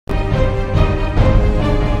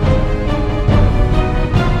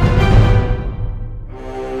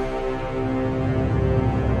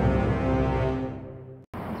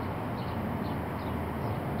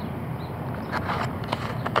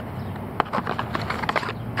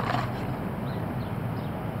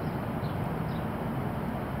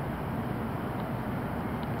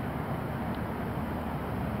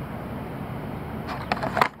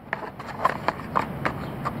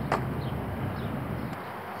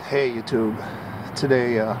Hey YouTube,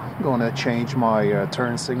 today gonna change my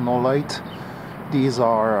turn signal light. These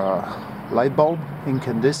are light bulb,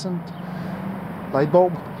 incandescent light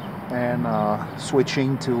bulb, and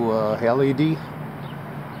switching to LED.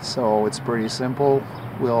 So it's pretty simple.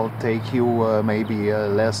 Will take you maybe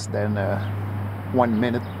less than 1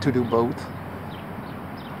 minute to do both.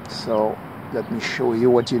 So let me show you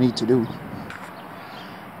what you need to do.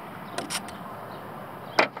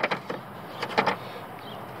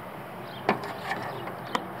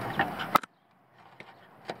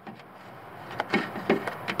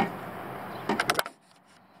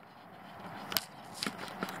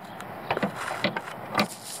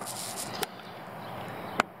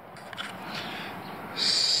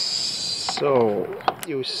 So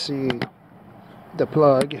you see the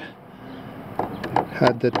plug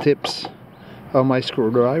at the tips of my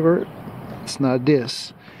screwdriver. It's not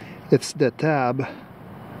this, it's the tab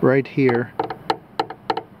right here.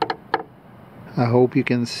 I hope you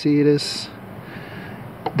can see this.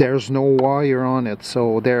 There's no wire on it,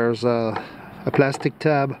 so there's a plastic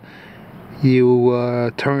tab.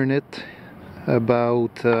 You turn it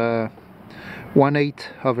about 1/8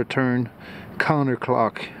 of a turn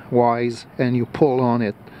counterclockwise, and you pull on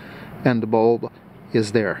it and the bulb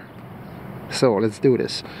is there. So let's do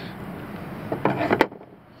this.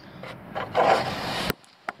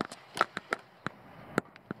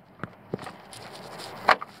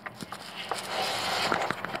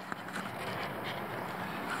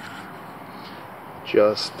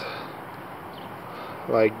 Just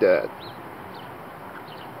like that.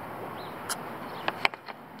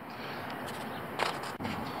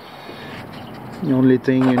 The only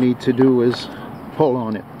thing you need to do is pull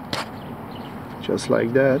on it, just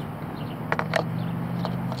like that.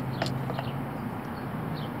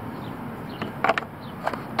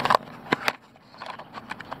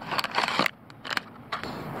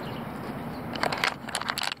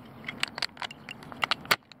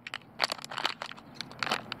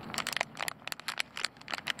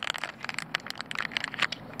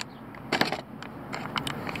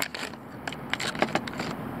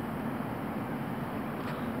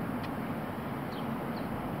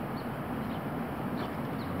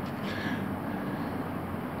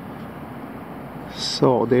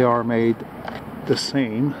 So they are made the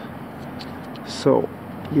same. So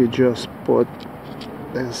you just put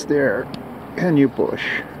this there and you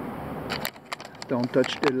push. Don't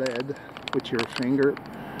touch the lead with your finger.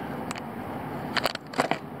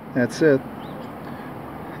 That's it.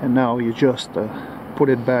 And now you just put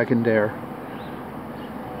it back in there.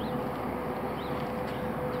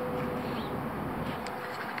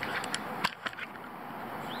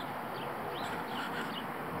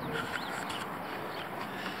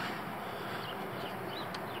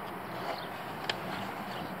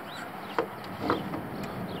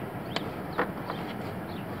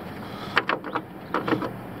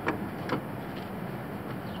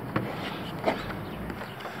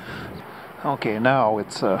 Okay, now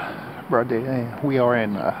it's broad day. We are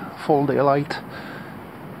in full daylight,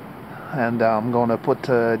 and I'm gonna put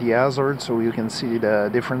the hazard so you can see the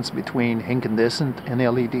difference between incandescent and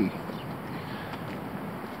LED.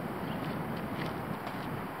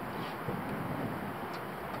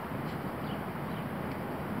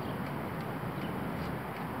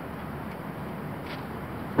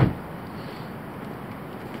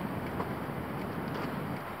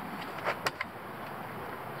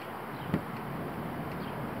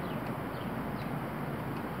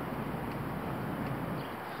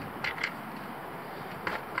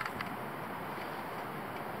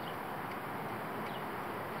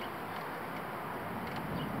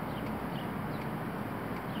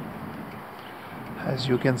 As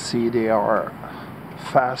you can see, they are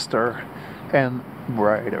faster and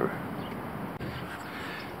brighter.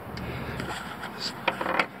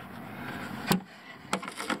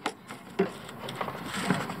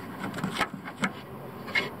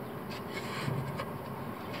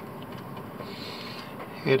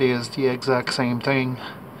 It is the exact same thing.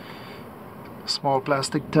 Small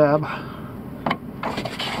plastic tab.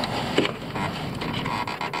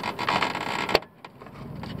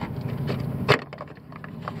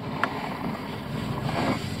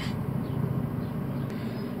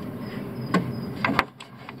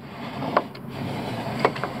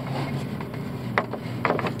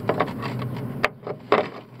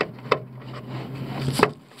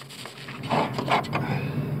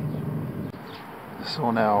 So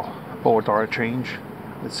now both are changed.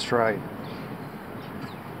 Let's try it.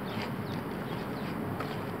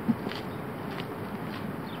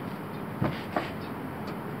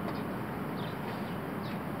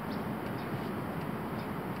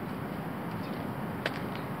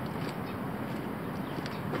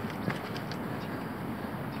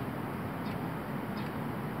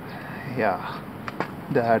 yeah,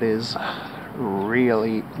 that is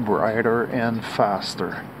really brighter and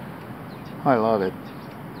faster. I love it.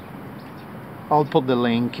 I'll put the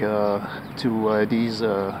link to these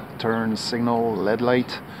turn signal LED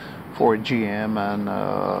light for GM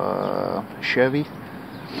and Chevy.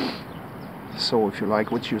 So if you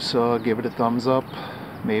like what you saw, give it a thumbs up.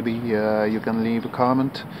 Maybe you can leave a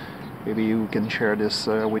comment. Maybe you can share this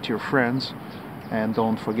with your friends. And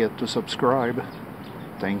don't forget to subscribe.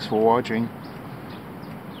 Thanks for watching.